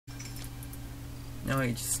No,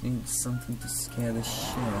 I just need something to scare the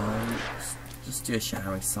shit out of you. Just do a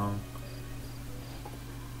showering song.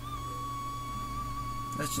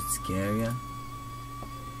 That should scare ya.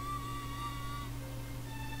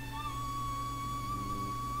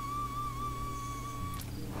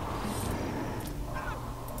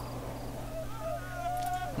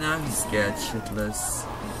 Now he's scared shitless.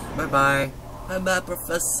 Bye bye. Bye bye,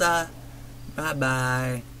 Professor. Bye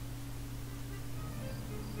bye.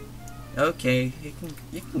 Okay,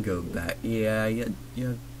 you can go back. Yeah,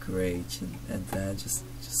 you're great at that. Just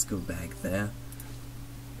go back there.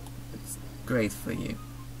 It's great for you.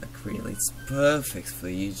 Like really, it's perfect for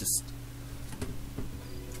you. Just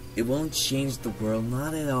it won't change the world,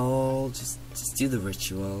 not at all. Just do the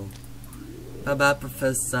ritual. Bye bye,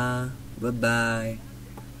 Professor. Bye bye.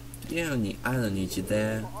 I don't need you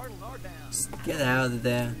there. Just get out of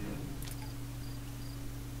there.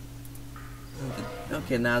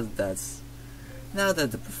 Okay, now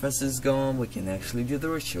that the professor's gone, we can actually do the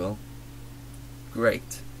ritual.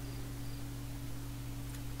 Great.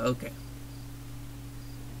 Okay.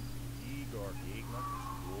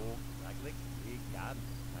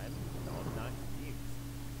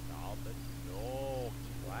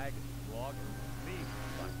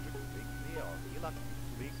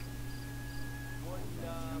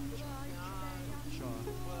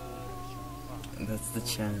 That's the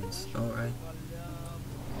chance. Alright.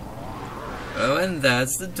 Oh, and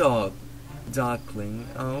that's the Darkling.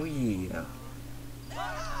 Oh yeah.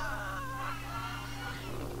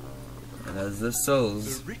 And that's the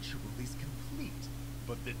souls. The ritual is complete,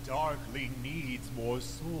 but the Darkling needs more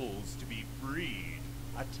souls to be freed.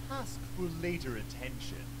 A task for later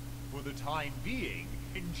attention. For the time being,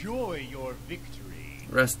 enjoy your victory.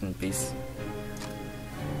 Rest in peace.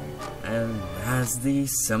 And as the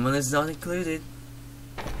summon is not included.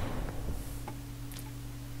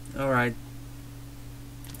 Alright.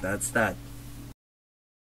 That's that.